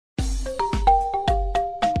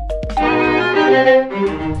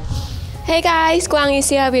Hey guys, Kwaang is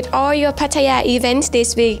here with all your Pattaya events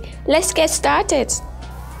this week. Let's get started.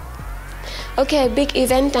 Okay, big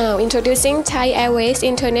event now. Introducing Thai Airways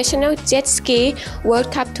International Jet Ski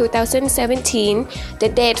World Cup 2017. The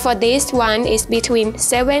date for this one is between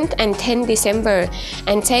 7th and 10th December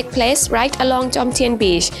and take place right along Jom Tien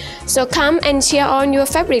Beach. So come and cheer on your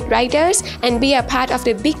favorite riders and be a part of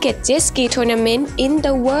the biggest jet ski tournament in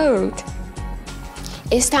the world.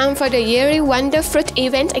 It's time for the yearly Wonder Fruit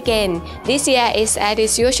event again. This year is at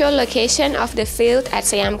its usual location of the field at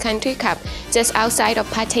Siam Country Club, just outside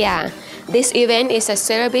of Pattaya. This event is a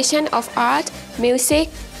celebration of art, music,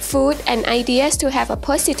 food, and ideas to have a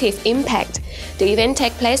positive impact. The event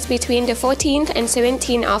takes place between the 14th and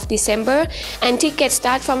 17th of December, and tickets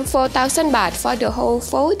start from 4,000 baht for the whole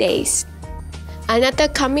 4 days. Another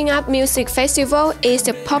coming up music festival is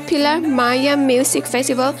the popular Maya Music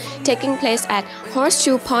Festival taking place at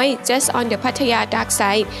Horseshoe Point just on the Pattaya dark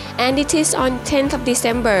side, and it is on 10th of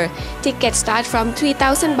December. Tickets start from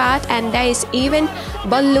 3,000 baht and there is even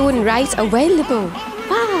balloon rides available.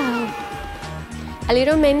 Wow! A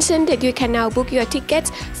little mention that you can now book your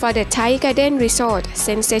tickets for the Thai Garden Resort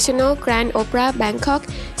Sensational Grand Opera Bangkok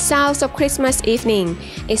Sounds of Christmas Evening.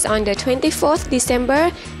 It's on the 24th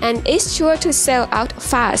December and is sure to sell out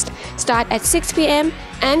fast. Start at 6 p.m.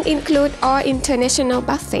 and include all international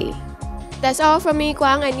buffet. That's all from me,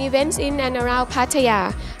 Kwaang, and events in and around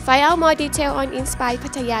Pattaya. Find out more detail on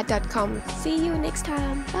inspirepattaya.com. See you next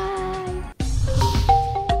time. Bye!